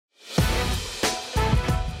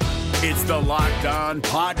It's the Locked On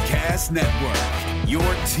Podcast Network, your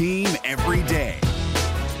team every day.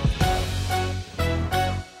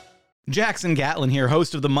 Jackson Gatlin here,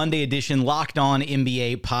 host of the Monday edition Locked On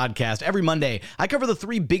NBA podcast. Every Monday, I cover the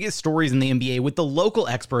three biggest stories in the NBA with the local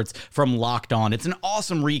experts from Locked On. It's an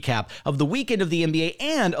awesome recap of the weekend of the NBA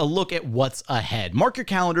and a look at what's ahead. Mark your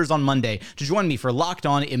calendars on Monday to join me for Locked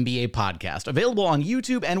On NBA podcast, available on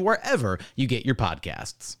YouTube and wherever you get your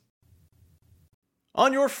podcasts.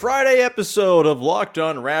 On your Friday episode of Locked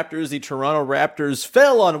On Raptors, the Toronto Raptors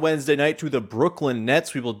fell on Wednesday night to the Brooklyn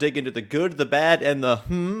Nets. We will dig into the good, the bad, and the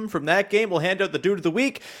from that game. We'll hand out the dude of the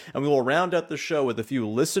week, and we will round out the show with a few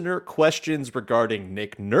listener questions regarding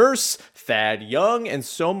Nick Nurse, Thad Young, and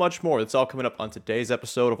so much more. That's all coming up on today's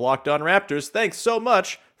episode of Locked On Raptors. Thanks so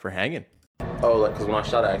much for hanging. Because when I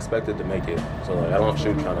shot, I expected to make it. So, I don't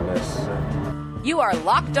shoot trying to miss. You are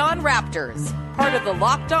Locked On Raptors, part of the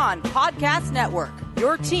Locked On Podcast Network,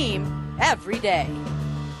 your team every day.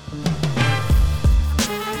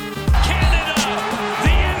 Canada, the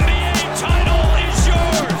NBA title is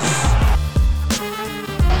yours.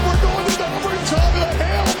 We're going to the overtime of the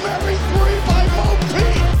Hail Mary 3 by Mo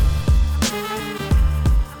Pete.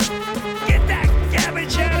 Get that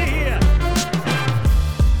garbage out of here.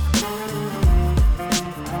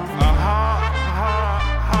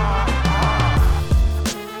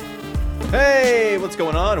 Hey, what's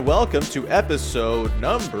going on? Welcome to episode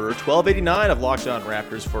number 1289 of Locked On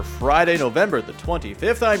Raptors for Friday, November the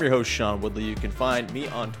 25th. I'm your host, Sean Woodley. You can find me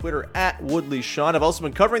on Twitter at WoodleySean. I've also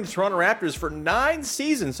been covering the Toronto Raptors for 9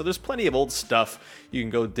 seasons, so there's plenty of old stuff you can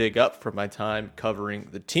go dig up from my time covering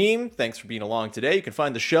the team. Thanks for being along today. You can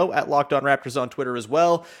find the show at Locked On Raptors on Twitter as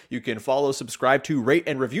well. You can follow, subscribe to, rate,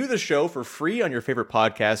 and review the show for free on your favorite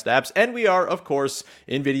podcast apps. And we are, of course,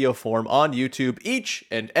 in video form on YouTube each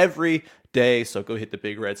and every day, so go hit the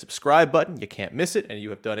big red subscribe button. You can't miss it, and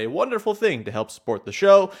you have done a wonderful thing to help support the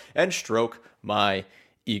show and stroke my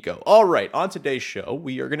ego. All right, on today's show,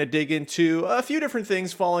 we are going to dig into a few different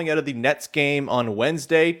things falling out of the Nets game on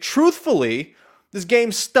Wednesday. Truthfully, this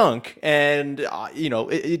game stunk, and,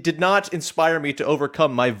 it did not inspire me to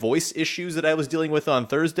overcome my voice issues that I was dealing with on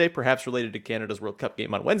Thursday, perhaps related to Canada's World Cup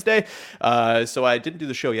game on Wednesday. So I didn't do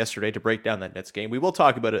the show yesterday to break down that Nets game. We will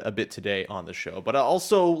talk about it a bit today on the show, but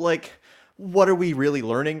also, what are we really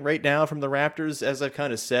learning right now from the Raptors? As I've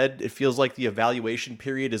kind of said, it feels like the evaluation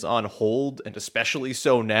period is on hold, and especially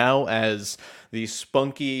so now as the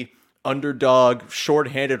spunky underdog,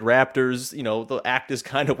 shorthanded Raptors, the act is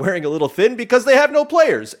kind of wearing a little thin because they have no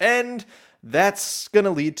players. And that's going to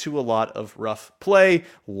lead to a lot of rough play,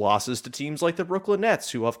 losses to teams like the Brooklyn Nets,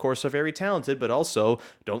 who of course are very talented, but also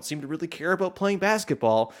don't seem to really care about playing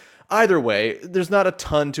basketball. Either way, there's not a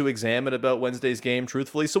ton to examine about Wednesday's game,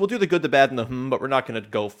 truthfully, so we'll do the good, the bad, and the but we're not going to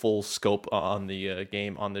go full scope on the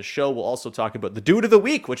game on this show. We'll also talk about the dude of the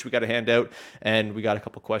week, which we got to hand out, and we got a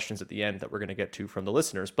couple questions at the end that we're going to get to from the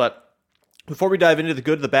listeners. But before we dive into the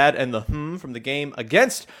good, the bad, and the from the game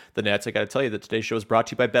against the Nets, I got to tell you that today's show is brought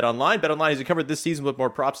to you by BetOnline. BetOnline has you covered this season with more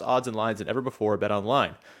props, odds, and lines than ever before.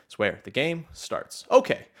 BetOnline is where the game starts.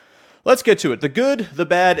 Okay. Let's get to it. The good, the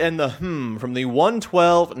bad, and the from the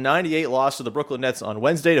 112-98 loss to the Brooklyn Nets on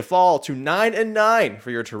Wednesday to fall to 9-9 for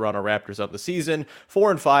your Toronto Raptors on the season.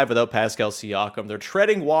 4-5 without Pascal Siakam. They're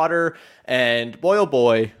treading water, and boy, oh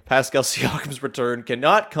boy, Pascal Siakam's return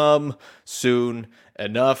cannot come soon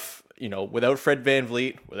enough. Without Fred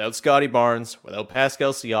VanVleet, without Scotty Barnes, without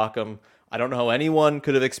Pascal Siakam, I don't know how anyone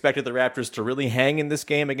could have expected the Raptors to really hang in this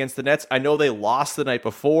game against the Nets. I know they lost the night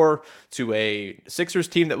before to a Sixers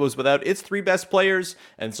team that was without its 3 best players,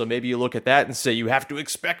 and so maybe you look at that and say you have to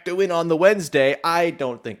expect to win on the Wednesday. I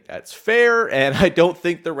don't think that's fair, and I don't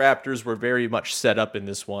think the Raptors were very much set up in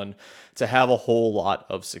this one to have a whole lot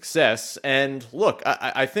of success. And look,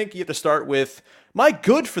 I think you have to start with my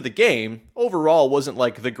good for the game. Overall wasn't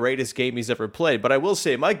like the greatest game he's ever played, but I will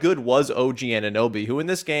say my good was OG Anunoby, who in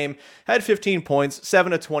this game had 15 points,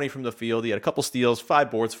 7 of 20 from the field. He had a couple steals,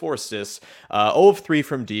 5 boards, 4 assists, 0 of 3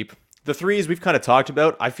 from deep. The threes we've kind of talked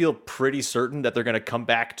about. I feel pretty certain that they're going to come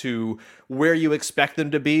back to where you expect them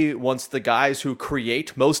to be once the guys who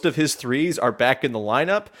create most of his threes are back in the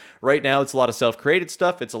lineup. Right now, it's a lot of self-created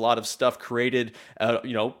stuff. It's a lot of stuff created,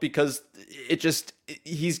 because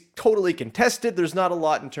he's totally contested. There's not a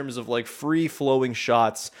lot in terms of free-flowing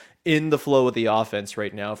shots in the flow of the offense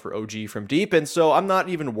right now for OG from deep. And so I'm not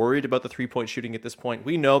even worried about the three-point shooting at this point.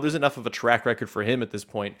 We know there's enough of a track record for him at this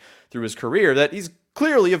point through his career that he's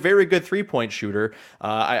clearly a very good three-point shooter.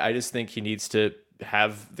 I just think he needs to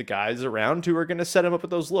have the guys around who are going to set him up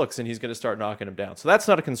with those looks, and he's going to start knocking him down. So that's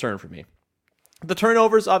not a concern for me. The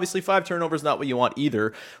turnovers, obviously 5 turnovers, not what you want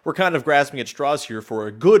either. We're kind of grasping at straws here for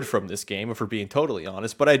a good from this game, if we're being totally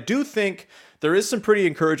honest. But I do think there is some pretty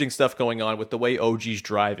encouraging stuff going on with the way OG's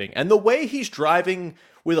driving and the way he's driving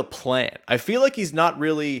with a plan. I feel like he's not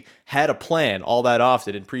really had a plan all that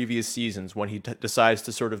often in previous seasons when he decides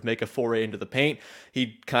to sort of make a foray into the paint.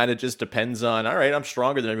 He kind of just depends on, all right, I'm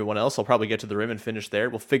stronger than everyone else. I'll probably get to the rim and finish there.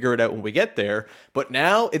 We'll figure it out when we get there. But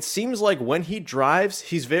now it seems like when he drives,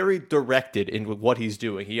 he's very directed in what he's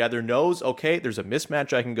doing. He either knows, okay, there's a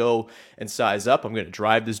mismatch I can go and size up. I'm going to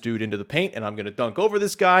drive this dude into the paint and I'm going to dunk over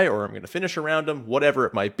this guy, or I'm going to finish around him, whatever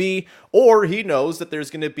it might be. Or he knows that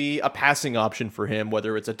there's going to be a passing option for him,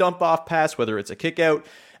 whether it's a dump off pass, whether it's a kick out.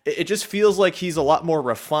 It just feels like he's a lot more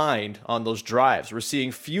refined on those drives. We're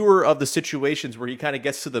seeing fewer of the situations where he kind of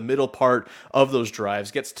gets to the middle part of those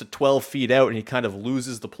drives, gets to 12 feet out, and he kind of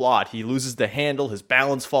loses the plot. He loses the handle, his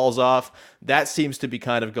balance falls off. That seems to be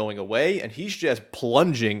kind of going away, and he's just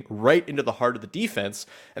plunging right into the heart of the defense,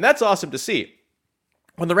 and that's awesome to see.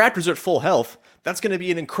 When the Raptors are at full health, that's going to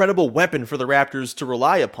be an incredible weapon for the Raptors to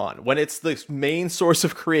rely upon. When it's the main source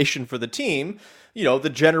of creation for the team, the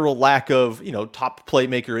general lack of, top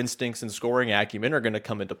playmaker instincts and scoring acumen are going to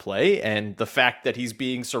come into play. And the fact that he's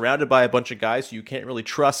being surrounded by a bunch of guys who you can't really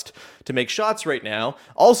trust to make shots right now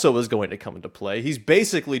also is going to come into play. He's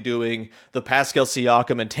basically doing the Pascal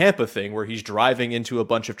Siakam and Tampa thing where he's driving into a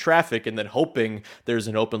bunch of traffic and then hoping there's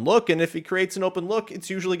an open look. And if he creates an open look, it's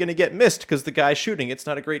usually going to get missed because the guy shooting it's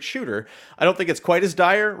not a great shooter. I don't think it's quite as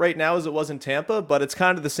dire right now as it was in Tampa, but it's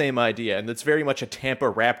kind of the same idea. And it's very much a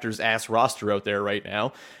Tampa Raptors-ass roster out there right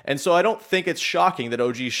now. And so I don't think it's shocking that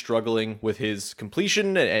OG's struggling with his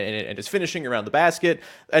completion and his finishing around the basket.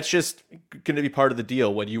 That's just going to be part of the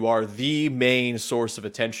deal when you are the main source of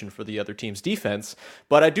attention for the other team's defense.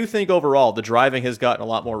 But I do think overall the driving has gotten a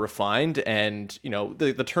lot more refined, and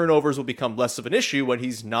the turnovers will become less of an issue when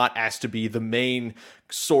he's not asked to be the main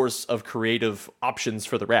source of creative options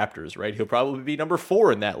for the Raptors, right? He'll probably be number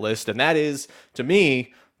 4 in that list, and that is, to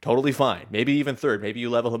me, totally fine. Maybe even 3rd. Maybe you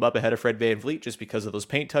level him up ahead of Fred VanVleet just because of those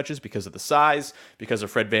paint touches, because of the size, because of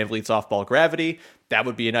Fred VanVleet's off-ball gravity. That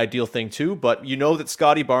would be an ideal thing too, but you know that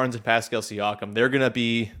Scotty Barnes and Pascal Siakam, they're going to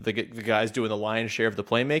be the guys doing the lion's share of the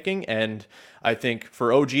playmaking, and I think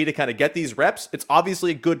for OG to kind of get these reps, it's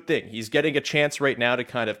obviously a good thing. He's getting a chance right now to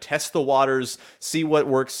kind of test the waters, see what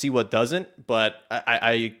works, see what doesn't, but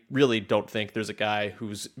I really don't think there's a guy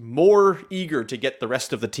who's more eager to get the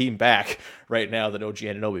rest of the team back right now than OG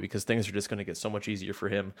Anunoby, because things are just going to get so much easier for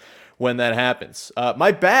him when that happens.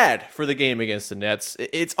 My bad for the game against the Nets.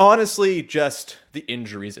 It's honestly just the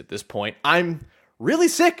injuries at this point. I'm really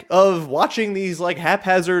sick of watching these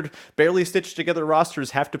haphazard, barely stitched together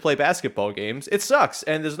rosters have to play basketball games. It sucks,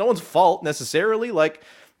 and there's no one's fault necessarily.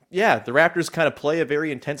 Yeah, the Raptors kind of play a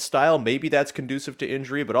very intense style. Maybe that's conducive to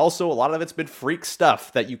injury, but also a lot of it's been freak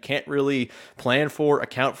stuff that you can't really plan for,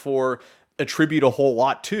 account for, attribute a whole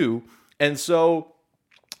lot to. And so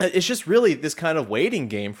it's just really this kind of waiting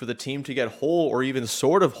game for the team to get whole, or even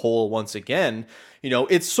sort of whole once again.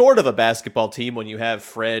 It's sort of a basketball team when you have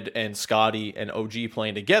Fred and Scotty and OG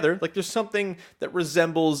playing together. There's something that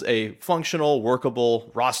resembles a functional,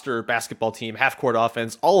 workable roster basketball team, half-court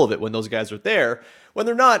offense, all of it when those guys are there. When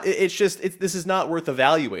they're not, this is not worth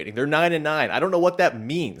evaluating. They're 9-9. I don't know what that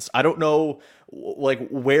means. I don't know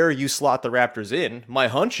where you slot the Raptors in. My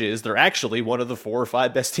hunch is they're actually one of the 4 or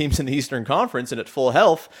 5 best teams in the Eastern Conference, and at full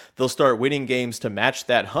health, they'll start winning games to match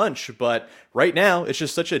that hunch. But right now, it's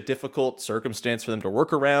just such a difficult circumstance for them to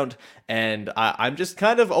work around, and I'm just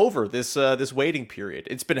kind of over this waiting period.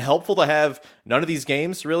 It's been helpful to have none of these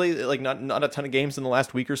games, really, not a ton of games in the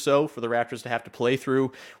last week or so for the Raptors to have to play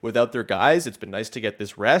through without their guys. It's been nice to get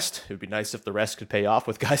this rest. It would be nice if the rest could pay off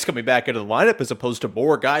with guys coming back into the lineup as opposed to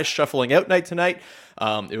more guys shuffling out night to night.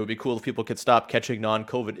 It would be cool if people could stop catching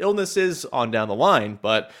non-COVID illnesses on down the line.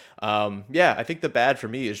 But I think the bad for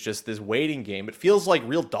me is just this waiting game. It feels like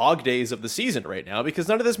real dog days of the season right now because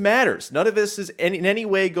none of this matters. None of this is in any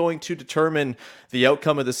way going to determine the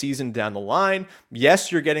outcome of the season down the line.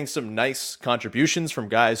 Yes, you're getting some nice contributions from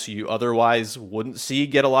guys who you otherwise wouldn't see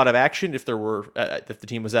get a lot of action if the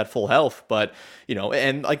team was at full health. But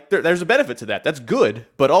there's a benefit to that. That's good.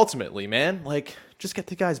 But ultimately, man, just get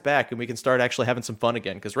the guys back and we can start actually having some fun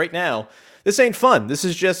again. Because right now, this ain't fun. This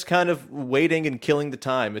is just kind of waiting and killing the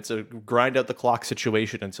time. It's a grind out the clock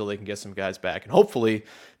situation until they can get some guys back. And hopefully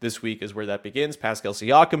this week is where that begins. Pascal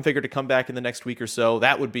Siakam figured to come back in the next week or so.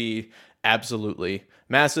 That would be Absolutely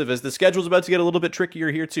massive, as the schedule's about to get a little bit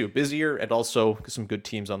trickier here too. Busier, and also some good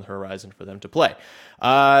teams on the horizon for them to play.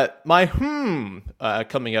 Coming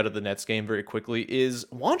out of the Nets game very quickly is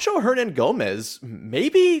Juancho Hernangomez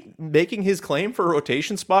maybe making his claim for a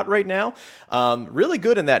rotation spot right now. Really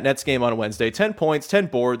good in that Nets game on Wednesday. 10 points, 10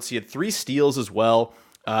 boards. He had 3 steals as well.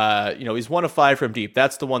 He's 1 of 5 from deep.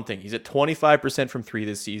 That's the one thing. He's at 25% from 3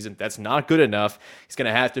 this season. That's not good enough. He's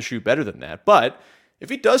going to have to shoot better than that. But if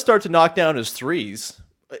he does start to knock down his threes,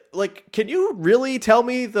 like, can you really tell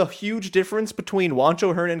me the huge difference between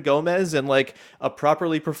Juancho Hernangomez and like a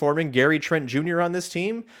properly performing Gary Trent Jr. on this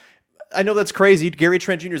team? I know that's crazy. Gary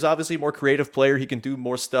Trent Jr. is obviously a more creative player. He can do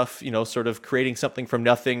more stuff, sort of creating something from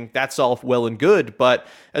nothing. That's all well and good. But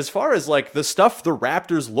as far as like the stuff the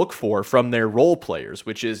Raptors look for from their role players,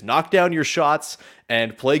 which is knock down your shots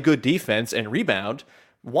and play good defense and rebound,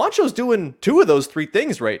 Juancho's doing 2 of those 3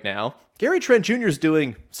 things right now. Gary Trent Jr. is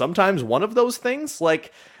doing sometimes one of those things.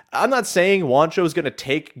 Like, I'm not saying Juancho is going to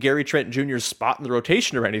take Gary Trent Jr.'s spot in the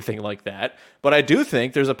rotation or anything like that, but I do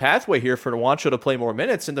think there's a pathway here for Juancho to play more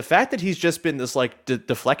minutes, and the fact that he's just been this like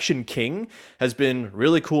deflection king has been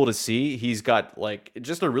really cool to see. He's got like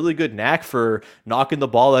just a really good knack for knocking the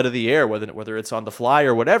ball out of the air, whether it's on the fly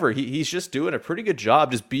or whatever. He's just doing a pretty good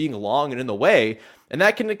job just being long and in the way. And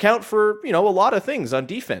that can account for, a lot of things on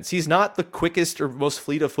defense. He's not the quickest or most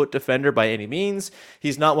fleet of foot defender by any means.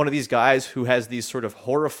 He's not one of these guys who has these sort of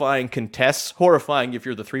horrifying contests, horrifying if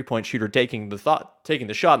you're the 3-point shooter taking the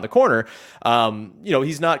shot in the corner.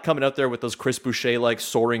 He's not coming out there with those Chris Boucher-like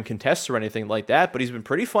soaring contests or anything like that, but he's been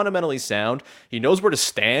pretty fundamentally sound. He knows where to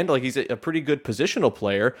stand. Like, he's a pretty good positional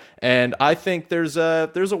player. And I think there's a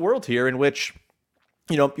world here in which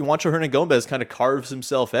Juancho Hernangomez kind of carves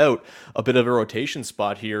himself out a bit of a rotation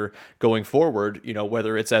spot here going forward,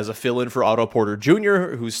 whether it's as a fill-in for Otto Porter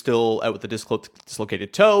Jr., who's still out with the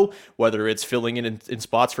dislocated toe, whether it's filling in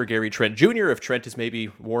spots for Gary Trent Jr., if Trent is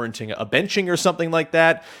maybe warranting a benching or something like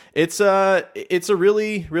that. It's a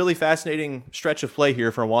really, really fascinating stretch of play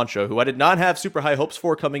here for Juancho, who I did not have super high hopes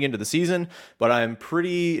for coming into the season, but I'm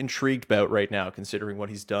pretty intrigued about right now, considering what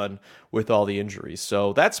he's done with all the injuries.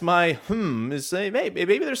 So that's my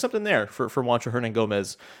maybe there's something there for Juancho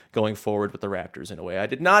Hernangomez going forward with the Raptors in a way I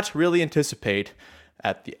did not really anticipate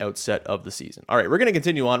at the outset of the season. All right, we're going to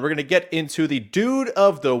continue on. We're going to get into the Dude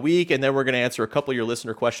of the Week, and then we're going to answer a couple of your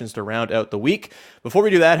listener questions to round out the week. Before we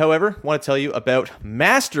do that, however, I want to tell you about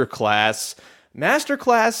Masterclass.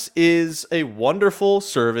 Masterclass is a wonderful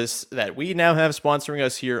service that we now have sponsoring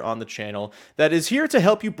us here on the channel that is here to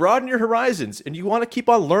help you broaden your horizons, and you want to keep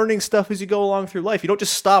on learning stuff as you go along through life. You don't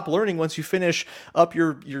just stop learning once you finish up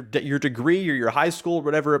your degree or your high school, or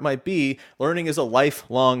whatever it might be. Learning is a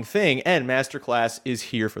lifelong thing, and Masterclass is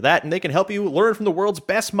here for that, and they can help you learn from the world's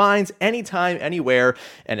best minds anytime, anywhere,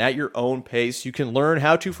 and at your own pace. You can learn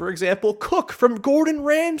how to, for example, cook from Gordon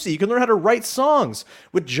Ramsay. You can learn how to write songs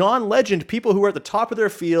with John Legend. People who are at the top of their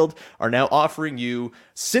field are now offering you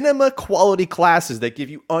cinema quality classes that give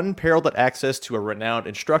you unparalleled access to a renowned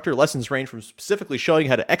instructor. Lessons range from specifically showing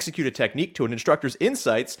how to execute a technique to an instructor's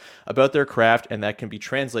insights about their craft, and that can be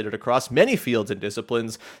translated across many fields and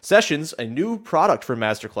disciplines. Sessions, a new product from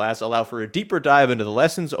Masterclass, allow for a deeper dive into the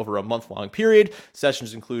lessons over a month-long period.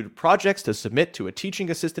 Sessions include projects to submit to a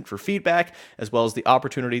teaching assistant for feedback, as well as the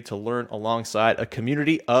opportunity to learn alongside a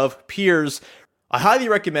community of peers. I highly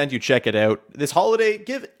recommend you check it out. This holiday,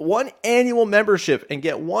 give 1 annual membership and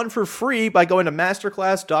get 1 for free by going to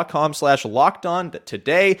masterclass.com/lockedon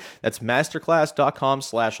today. That's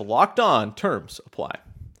masterclass.com/lockedon. Terms apply.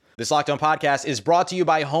 This Locked On podcast is brought to you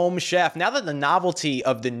by Home Chef. Now that the novelty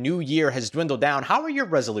of the new year has dwindled down, how are your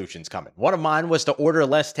resolutions coming? One of mine was to order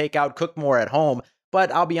less takeout, cook more at home,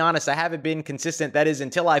 but I'll be honest, I haven't been consistent. That is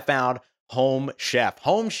until I found Home Chef.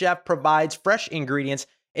 Home Chef provides fresh ingredients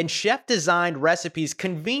and chef-designed recipes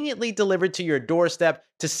conveniently delivered to your doorstep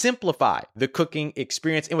to simplify the cooking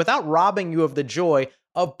experience and without robbing you of the joy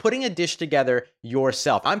of putting a dish together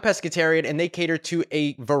yourself. I'm pescatarian, and they cater to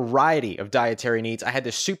a variety of dietary needs. I had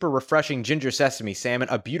this super refreshing ginger sesame salmon,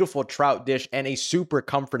 a beautiful trout dish, and a super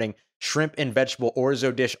comforting shrimp and vegetable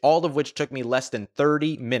orzo dish, all of which took me less than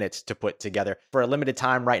 30 minutes to put together. For a limited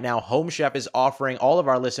time right now, Home Chef is offering all of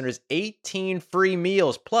our listeners 18 free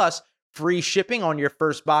meals, plus free shipping on your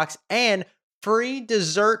first box, and free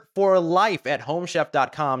dessert for life at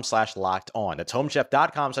homechef.com/lockedon. That's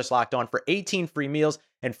homechef.com/lockedon for 18 free meals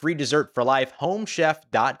and free dessert for life.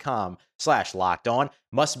 Homechef.com/lockedon.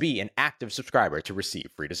 Must be an active subscriber to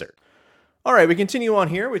receive free dessert. All right, we continue on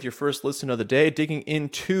here with your first listen of the day, digging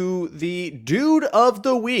into the dude of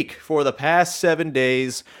the week for the past 7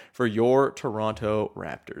 days for your Toronto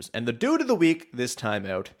Raptors. And the dude of the week this time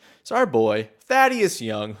out is our boy, Thaddeus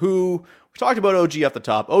Young, who we talked about OG off the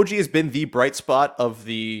top. OG has been the bright spot of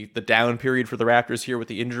the down period for the Raptors here with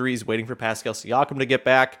the injuries, waiting for Pascal Siakam to get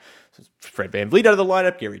back. Fred VanVleet out of the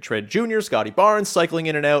lineup, Gary Trent Jr., Scotty Barnes cycling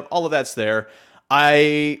in and out, all of that's there.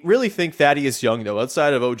 I really think Thaddeus Young, though,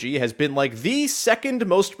 outside of OG, has been like the second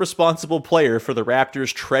most responsible player for the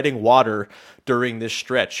Raptors treading water during this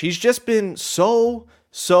stretch. He's just been so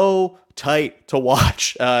tight to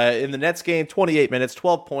watch. In the Nets game, 28 minutes,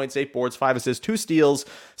 12 points, 8 boards, 5 assists, 2 steals,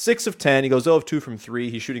 6 of 10. He goes 0 of 2 from 3.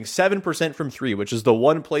 He's shooting 7% from 3, which is the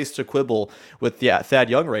one place to quibble with Thad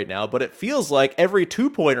Young right now. But it feels like every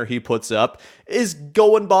 2-pointer he puts up is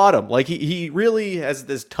going bottom. Like he really has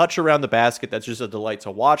this touch around the basket that's just a delight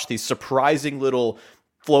to watch. These surprising little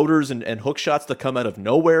floaters and hook shots that come out of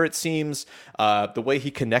nowhere, it seems. The way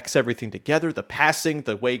he connects everything together, the passing,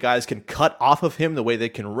 the way guys can cut off of him, the way they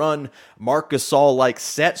can run Marc Gasol-like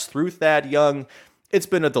sets through Thad Young. It's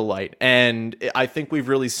been a delight. And I think we've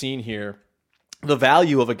really seen here the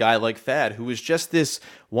value of a guy like Thad, who is just this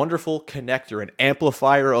wonderful connector, an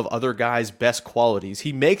amplifier of other guys' best qualities.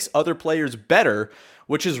 He makes other players better,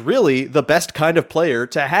 which is really the best kind of player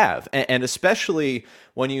to have. And especially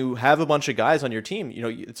when you have a bunch of guys on your team, you know,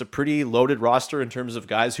 it's a pretty loaded roster in terms of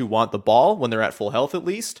guys who want the ball when they're at full health, at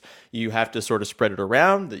least. You have to sort of spread it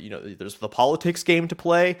around. You know, there's the politics game to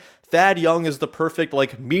play. Thad Young is the perfect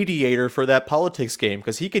like mediator for that politics game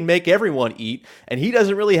because he can make everyone eat and he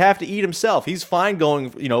doesn't really have to eat himself. He's fine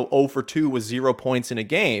going, 0 for 2 with 0 points in a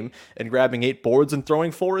game and grabbing 8 boards and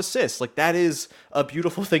throwing 4 assists. Like that is a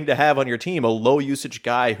beautiful thing to have on your team, a low usage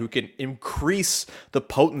guy who can increase the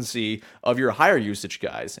potency of your higher usage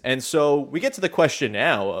guys. And so we get to the question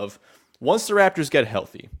now of once the Raptors get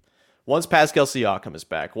healthy, once Pascal Siakam is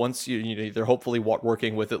back, once they're hopefully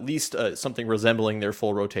working with at least something resembling their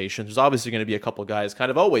full rotation, there's obviously going to be a couple guys kind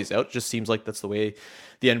of always out. It just seems like that's the way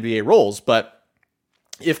the NBA rolls. But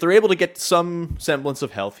if they're able to get some semblance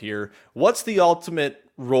of health here, what's the ultimate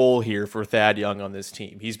role here for Thad Young on this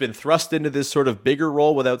team? He's been thrust into this sort of bigger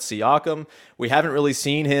role without Siakam. We haven't really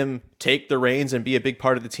seen him take the reins and be a big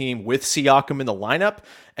part of the team with Siakam in the lineup.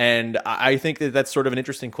 And I think that that's sort of an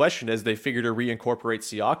interesting question as they figure to reincorporate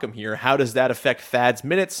Siakam here. How does that affect Thad's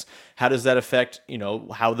minutes? How does that affect,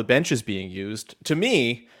 how the bench is being used? To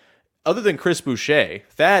me, other than Chris Boucher,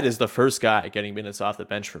 Thad is the first guy getting minutes off the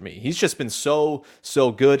bench for me. He's just been so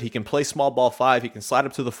good. He can play small ball 5. He can slide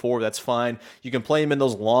up to the 4. That's fine. You can play him in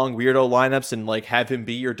those long weirdo lineups and like have him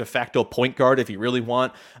be your de facto point guard if you really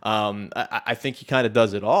want. I think he kind of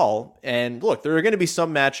does it all. And look, there are going to be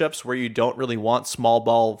some matchups where you don't really want small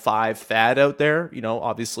ball 5 Thad out there.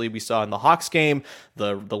 Obviously we saw in the Hawks game,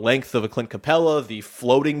 the length of a Clint Capella, the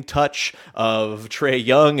floating touch of Trae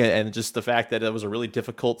Young, and just the fact that it was a really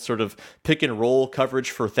difficult sort of pick and roll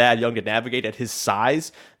coverage for Thad Young to navigate at his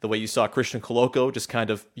size. The way you saw Christian Koloko just kind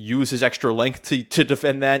of use his extra length to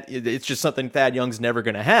defend that. It's just something Thad Young's never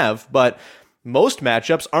going to have. But most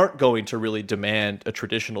matchups aren't going to really demand a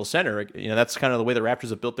traditional center. That's kind of the way the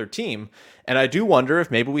Raptors have built their team. And I do wonder if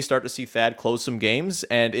maybe we start to see Thad close some games.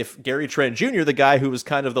 And if Gary Trent Jr., the guy who was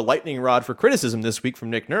kind of the lightning rod for criticism this week from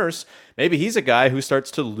Nick Nurse, maybe he's a guy who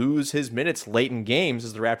starts to lose his minutes late in games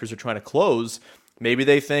as the Raptors are trying to close. Maybe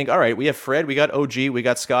they think, all right, we have Fred, we got OG, we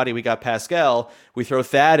got Scotty, we got Pascal. We throw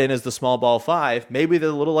Thad in as the small ball 5. Maybe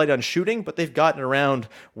they're a little light on shooting, but they've gotten around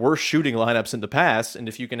worse shooting lineups in the past. And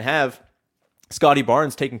if you can have Scotty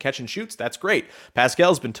Barnes taking catch and shoots, that's great.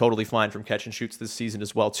 Pascal's been totally fine from catch and shoots this season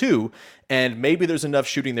as well, too. And maybe there's enough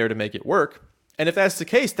shooting there to make it work. And if that's the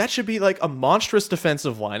case, that should be like a monstrous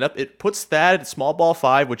defensive lineup. It puts Thad at small ball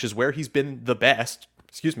 5, which is where he's been the best.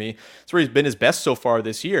 It's where he's been his best so far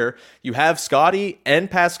this year. You have Scotty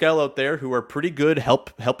and Pascal out there who are pretty good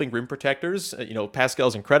helping rim protectors.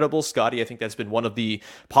 Pascal's incredible. Scotty, I think that's been one of the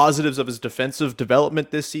positives of his defensive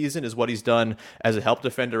development this season is what he's done as a help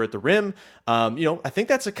defender at the rim. I think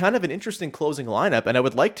that's a kind of an interesting closing lineup, and I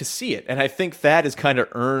would like to see it. And I think Thad has kind of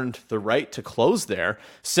earned the right to close there,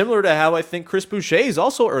 similar to how I think Chris Boucher has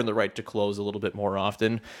also earned the right to close a little bit more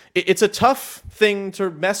often. It's a tough thing to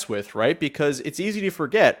mess with, right? Because it's easy to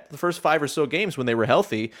forget the first 5 or so games when they were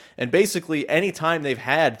healthy, and basically any time they've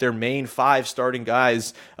had their main 5 starting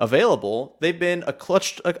guys available, they've been a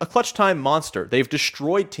clutch time monster. They've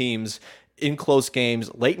destroyed teams in close games,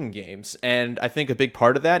 late in games. And I think a big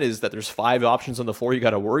part of that is that there's 5 options on the floor you got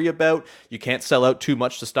to worry about. You can't sell out too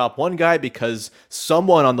much to stop one guy because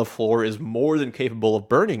someone on the floor is more than capable of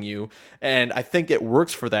burning you. And I think it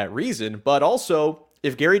works for that reason. But also,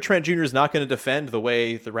 if Gary Trent Jr. is not going to defend the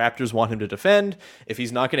way the Raptors want him to defend, if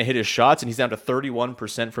he's not going to hit his shots and he's down to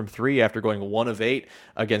 31% from three after going 1 of 8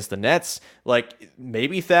 against the Nets, like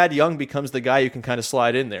maybe Thad Young becomes the guy who can kind of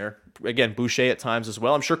slide in there. Again, Boucher at times as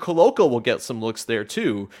well. I'm sure Koloko will get some looks there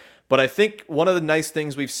too. But I think one of the nice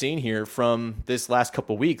things we've seen here from this last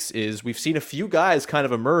couple weeks is we've seen a few guys kind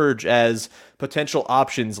of emerge as potential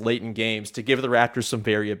options late in games to give the Raptors some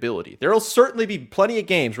variability. There will certainly be plenty of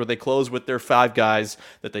games where they close with their 5 guys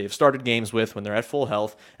that they have started games with when they're at full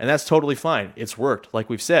health, and that's totally fine. It's worked, like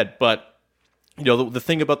we've said. But the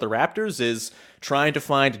thing about the Raptors is trying to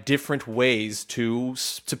find different ways to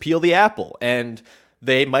peel the apple, and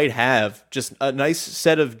they might have just a nice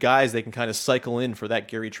set of guys they can kind of cycle in for that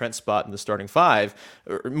Gary Trent spot in the starting 5,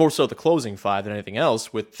 or more so the closing 5 than anything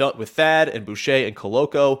else, with Thad and Boucher and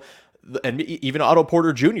Koloko, and even Otto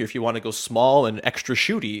Porter Jr. if you want to go small and extra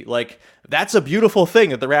shooty. Like, that's a beautiful thing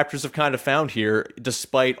that the Raptors have kind of found here,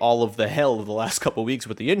 despite all of the hell of the last couple of weeks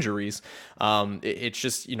with the injuries. It's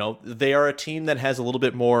just, they are a team that has a little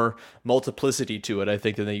bit more multiplicity to it, I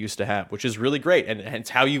think, than they used to have, which is really great. And it's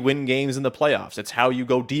how you win games in the playoffs. It's how you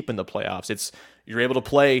go deep in the playoffs. You're able to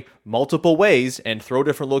play multiple ways and throw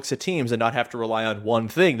different looks at teams and not have to rely on one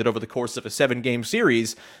thing that over the course of a 7-game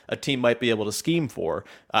series, a team might be able to scheme for.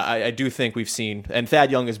 I do think we've seen, and Thad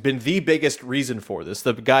Young has been the biggest reason for this,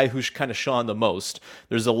 the guy who's kind of shone the most.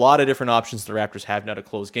 There's a lot of different options the Raptors have now to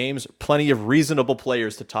close games, plenty of reasonable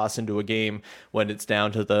players to toss into a game when it's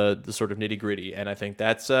down to the sort of nitty gritty. And I think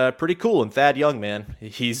that's pretty cool. And Thad Young, man,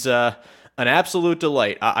 he's an absolute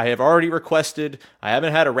delight. I have already requested, I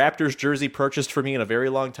haven't had a Raptors jersey purchased for me in a very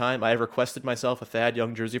long time. I have requested myself a Thad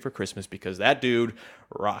Young jersey for Christmas because that dude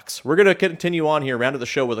rocks. We're going to continue on here around to the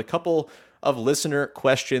show with a couple of listener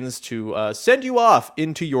questions to send you off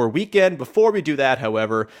into your weekend. Before we do that,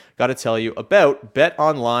 however, got to tell you about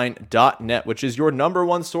betonline.net, which is your number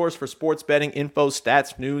one source for sports betting info,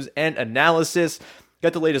 stats, news, and analysis.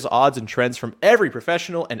 Get the latest odds and trends from every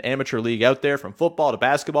professional and amateur league out there, from football to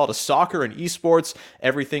basketball to soccer and esports,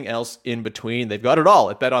 everything else in between. They've got it all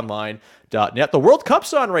at betonline.net. The World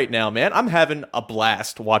Cup's on right now, man. I'm having a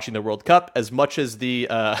blast watching the World Cup, as much as the,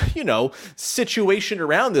 situation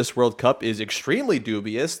around this World Cup is extremely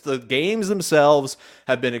dubious. The games themselves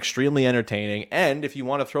have been extremely entertaining, and if you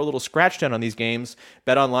want to throw a little scratch down on these games,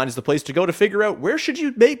 BetOnline is the place to go to figure out where should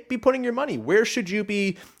you be putting your money, where should you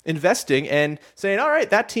be investing, and saying, all right,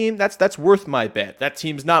 that team, that's worth my bet. That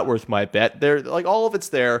team's not worth my bet. They're like, all of it's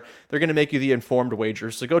there. They're going to make you the informed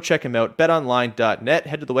wager. So go check them out. BetOnline.net.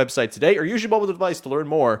 Head to the website today, or use your mobile device to learn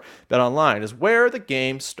more. BetOnline is where the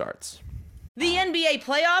game starts. The NBA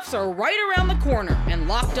playoffs are right around the corner, and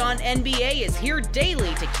Locked On NBA is here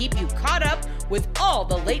daily to keep you caught up with all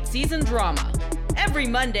the late season drama. Every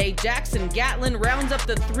Monday, Jackson Gatlin rounds up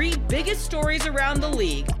the 3 biggest stories around the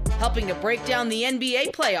league, helping to break down the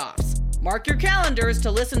NBA playoffs. Mark your calendars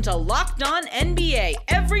to listen to Locked On NBA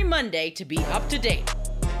every Monday to be up to date.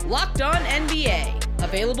 Locked On NBA,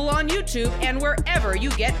 available on YouTube and wherever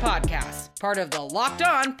you get podcasts. Part of the Locked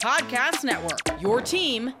On Podcast Network, your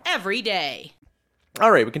team every day. All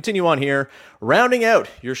right, we continue on here, rounding out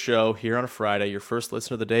your show here on a Friday, your first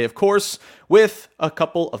listen of the day, of course, with a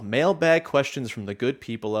couple of mailbag questions from the good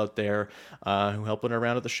people out there who help us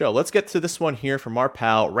around at the show. Let's get to this one here from our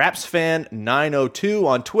pal, RapsFan902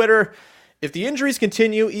 on Twitter. If the injuries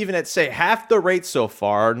continue even at, say, half the rate so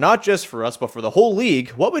far, not just for us, but for the whole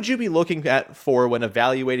league, what would you be looking at for when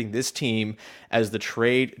evaluating this team as the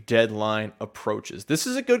trade deadline approaches? This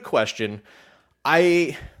is a good question.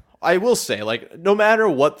 I will say, like, no matter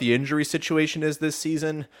what the injury situation is this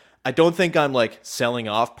season, I don't think I'm, like, selling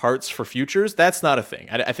off parts for futures. That's not a thing.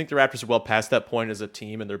 I think the Raptors are well past that point as a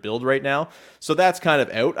team in their build right now. So that's kind of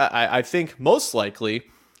out. I think most likely,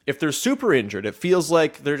 if they're super injured, it feels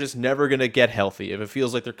like they're just never going to get healthy. If it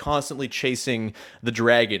feels like they're constantly chasing the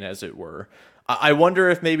dragon, as it were. I wonder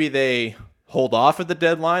if maybe they hold off at the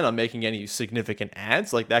deadline on making any significant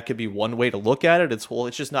adds. Like, that could be one way to look at it. It's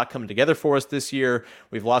just not coming together for us this year.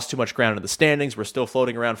 We've lost too much ground in the standings. We're still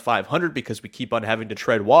floating around 500 because we keep on having to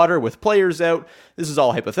tread water with players out. This is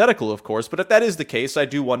all hypothetical, of course, but if that is the case, I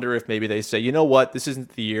do wonder if maybe they say, you know what, this isn't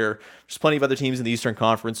the year. There's plenty of other teams in the Eastern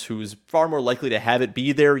Conference who's far more likely to have it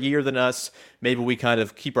be their year than us. Maybe we kind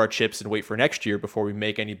of keep our chips and wait for next year before we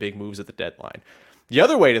make any big moves at the deadline. The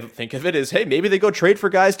other way to think of it is, hey, maybe they go trade for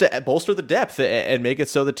guys to bolster the depth and make it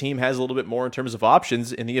so the team has a little bit more in terms of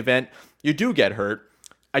options in the event you do get hurt.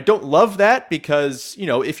 I don't love that because,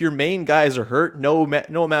 if your main guys are hurt, no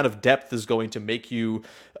amount of depth is going to make you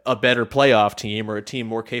a better playoff team or a team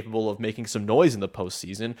more capable of making some noise in the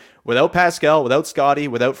postseason. Without Pascal, without Scotty,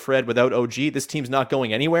 without Fred, without OG, this team's not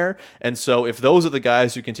going anywhere. And so if those are the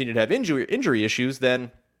guys who continue to have injury issues,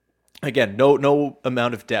 then again, no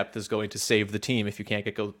amount of depth is going to save the team if you can't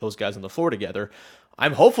get those guys on the floor together.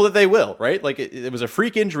 I'm hopeful that they will, right? Like it was a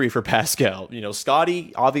freak injury for Pascal.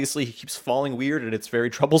 Scotty, obviously he keeps falling weird, and it's very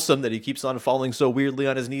troublesome that he keeps on falling so weirdly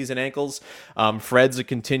on his knees and ankles. Fred's a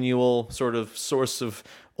continual sort of source of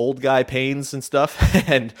old guy pains and stuff,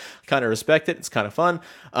 and kind of respect it. It's kind of fun.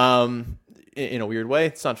 In a weird way.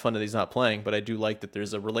 It's not fun that he's not playing, but I do like that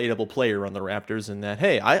there's a relatable player on the Raptors, and that,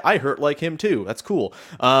 hey, I hurt like him too. That's cool.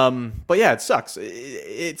 But yeah, it sucks.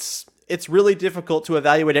 It's really difficult to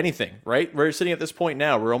evaluate anything, right? We're sitting at this point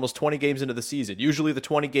now. We're almost 20 games into the season. Usually the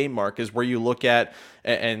 20-game mark is where you look at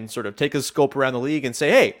and sort of take a scope around the league and say,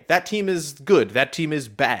 hey, that team is good. That team is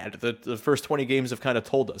bad. The first 20 games have kind of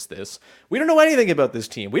told us this. We don't know anything about this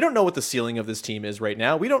team. We don't know what the ceiling of this team is right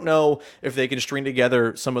now. We don't know if they can string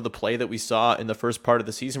together some of the play that we saw in the first part of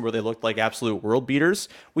the season where they looked like absolute world beaters.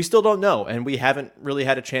 We still don't know, and we haven't really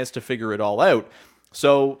had a chance to figure it all out.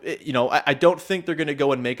 So, I don't think they're going to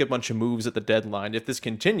go and make a bunch of moves at the deadline if this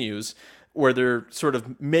continues, where they're sort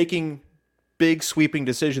of making big sweeping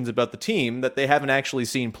decisions about the team that they haven't actually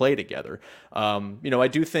seen play together. I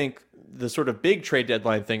do think the sort of big trade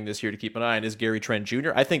deadline thing this year to keep an eye on is Gary Trent Jr.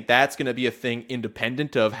 I think that's going to be a thing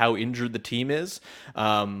independent of how injured the team is.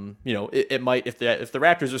 It might, if the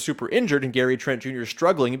Raptors are super injured and Gary Trent Jr. is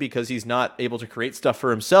struggling because he's not able to create stuff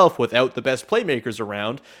for himself without the best playmakers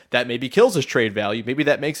around, that maybe kills his trade value. Maybe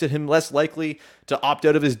that makes it him less likely to opt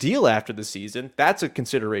out of his deal after the season. That's a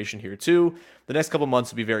consideration here too. The next couple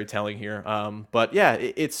months will be very telling here. But yeah,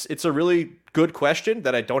 it's a really good question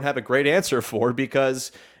that I don't have a great answer for,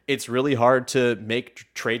 because it's really hard to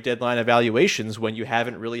make trade deadline evaluations when you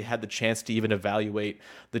haven't really had the chance to even evaluate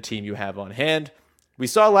the team you have on hand. We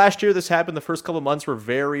saw last year this happened. The first couple of months were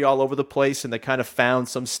very all over the place, and they kind of found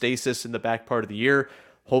some stasis in the back part of the year.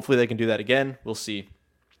 Hopefully they can do that again. We'll see.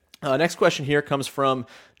 Next question here comes from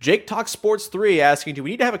Jake Talk Sports 3 asking, do we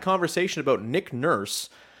need to have a conversation about Nick Nurse?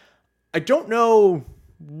 I don't know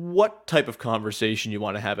what type of conversation you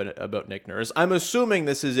want to have about Nick Nurse. I'm assuming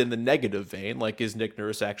this is in the negative vein, like, is Nick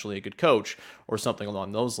Nurse actually a good coach or something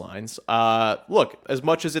along those lines? Look, as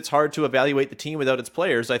much as it's hard to evaluate the team without its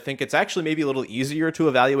players, I think it's actually maybe a little easier to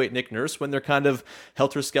evaluate Nick Nurse when they're kind of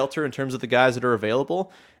helter-skelter in terms of the guys that are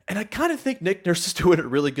available. And I kind of think Nick Nurse is doing a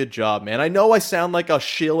really good job, man. I know I sound like a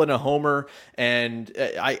shill and a homer, and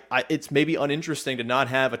it's maybe uninteresting to not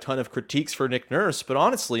have a ton of critiques for Nick Nurse, but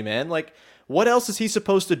honestly, man, like, what else is he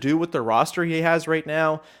supposed to do with the roster he has right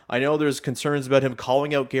now? I know there's concerns about him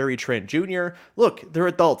calling out Gary Trent Jr. Look, they're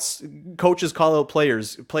adults. Coaches call out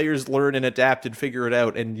players. Players learn and adapt and figure it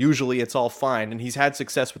out, and usually it's all fine, and he's had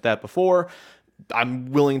success with that before.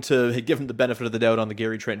 I'm willing to give him the benefit of the doubt on the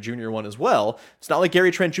Gary Trent Jr. one as well. It's not like Gary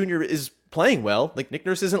Trent Jr. is playing well. Like, Nick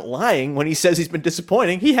Nurse isn't lying when he says he's been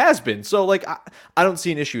disappointing. He has been. So, like, I don't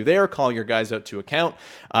see an issue there calling your guys out to account.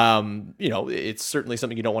 It's certainly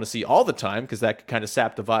something you don't want to see all the time, because that could kind of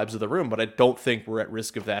sap the vibes of the room, but I don't think we're at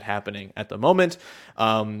risk of that happening at the moment.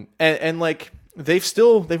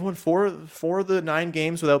 They've won four of the 9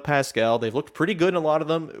 games without Pascal. They've looked pretty good in a lot of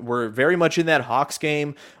them. We're very much in that Hawks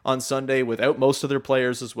game on Sunday without most of their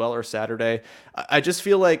players as well, or Saturday. I just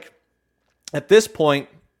feel like at this point,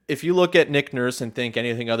 if you look at Nick Nurse and think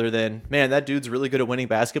anything other than, man, that dude's really good at winning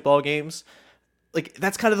basketball games, like,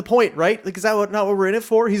 that's kind of the point, right? Like, is that not what we're in it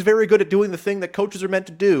for? He's very good at doing the thing that coaches are meant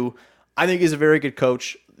to do. I think he's a very good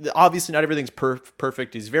coach. Obviously, not everything's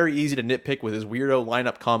perfect. He's very easy to nitpick with his weirdo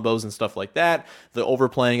lineup combos and stuff like that. The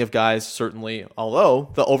overplaying of guys, certainly, although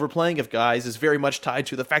the overplaying of guys is very much tied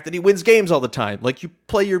to the fact that he wins games all the time. Like, you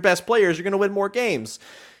play your best players, you're going to win more games.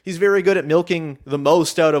 He's very good at milking the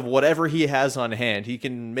most out of whatever he has on hand. He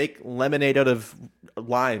can make lemonade out of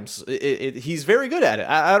limes. He's very good at it.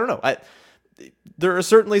 I don't know. There are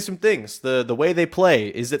certainly some things. The way they play,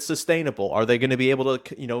 is it sustainable? Are they going to be able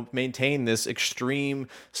to, maintain this extreme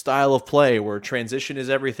style of play where transition is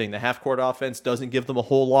everything? The half-court offense doesn't give them a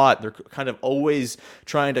whole lot. They're kind of always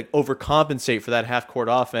trying to overcompensate for that half-court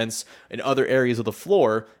offense in other areas of the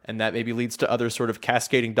floor, and that maybe leads to other sort of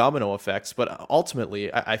cascading domino effects. But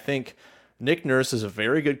ultimately, I think Nick Nurse is a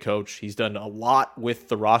very good coach. He's done a lot with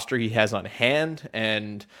the roster he has on hand,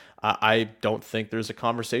 and I don't think there's a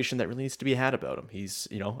conversation that really needs to be had about him. He's,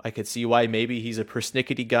 I could see why maybe he's a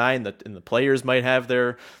persnickety guy, and the players might have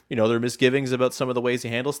their misgivings about some of the ways he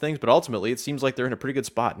handles things. But ultimately, it seems like they're in a pretty good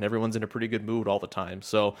spot, and everyone's in a pretty good mood all the time.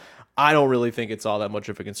 So I don't really think it's all that much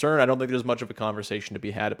of a concern. I don't think there's much of a conversation to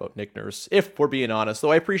be had about Nick Nurse, if we're being honest.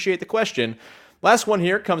 Though I appreciate the question. Last one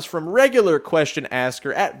here comes from regular question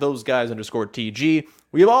asker at @thoseguys_TG.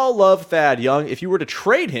 We all love Thad Young. If you were to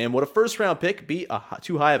trade him, would a first-round pick be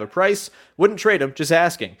too high of a price? Wouldn't trade him, just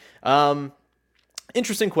asking.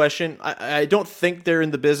 Interesting question. I don't think they're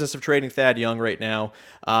in the business of trading Thad Young right now.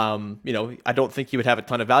 I don't think he would have a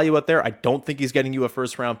ton of value out there. I don't think he's getting you a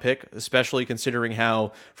first-round pick, especially considering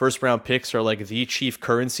how first-round picks are like the chief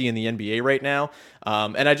currency in the NBA right now.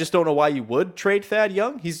 And I just don't know why you would trade Thad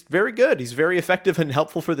Young. He's very good. He's very effective and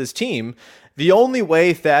helpful for this team. The only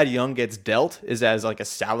way Thad Young gets dealt is as like a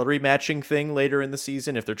salary matching thing later in the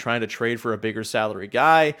season. If they're trying to trade for a bigger salary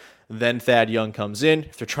guy, then Thad Young comes in.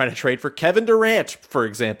 If they're trying to trade for Kevin Durant, for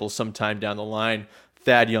example, sometime down the line,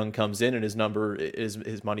 Thad Young comes in, and his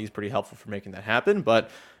money is pretty helpful for making that happen. But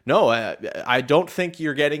no, I don't think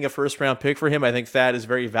you're getting a first-round pick for him. I think Thad is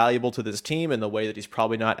very valuable to this team in the way that he's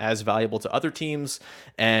probably not as valuable to other teams,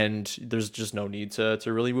 and there's just no need to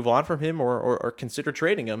really move on from him or consider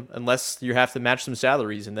trading him unless you have to match some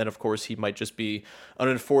salaries, and then, of course, he might just be an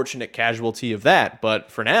unfortunate casualty of that. But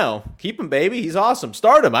for now, keep him, baby. He's awesome.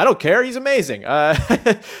 Start him. I don't care. He's amazing. I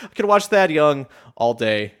could watch Thad Young all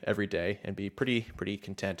day, every day, and be pretty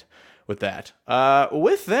content with that.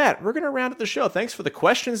 With that, we're going to round up the show. Thanks for the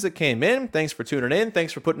questions that came in. Thanks for tuning in.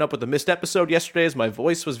 Thanks for putting up with the missed episode yesterday, as my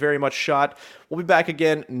voice was very much shot. We'll be back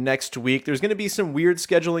again next week. There's going to be some weird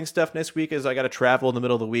scheduling stuff next week as I got to travel in the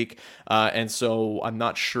middle of the week. And so I'm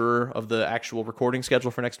not sure of the actual recording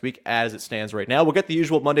schedule for next week as it stands right now. We'll get the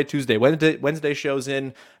usual Monday, Tuesday, Wednesday shows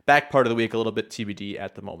in. Back part of the week, a little bit TBD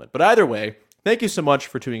at the moment. But either way, thank you so much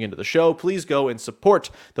for tuning into the show. Please go and support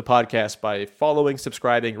the podcast by following,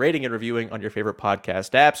 subscribing, rating, and reviewing on your favorite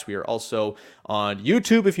podcast apps. We are also on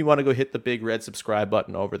YouTube if you want to go hit the big red subscribe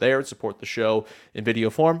button over there and support the show in video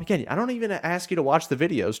form. Again, I don't even ask you to watch the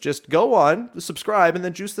videos. Just go on, subscribe, and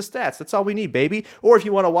then juice the stats. That's all we need, baby. Or if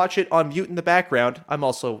you want to watch it on mute in the background, I'm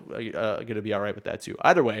also going to be all right with that too.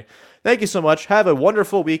 Either way, thank you so much. Have a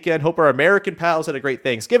wonderful weekend. Hope our American pals had a great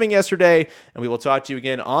Thanksgiving yesterday, and we will talk to you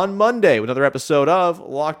again on Monday with another episode of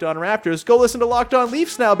Locked On Raptors. Go listen to Locked On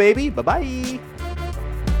Leafs now, baby. Bye-bye.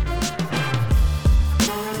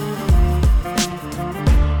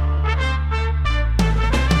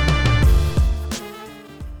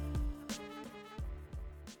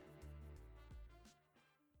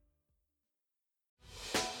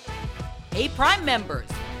 Hey, Prime members,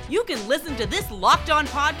 you can listen to this Locked On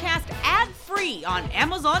podcast ad-free on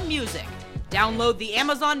Amazon Music. Download the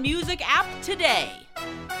Amazon Music app today.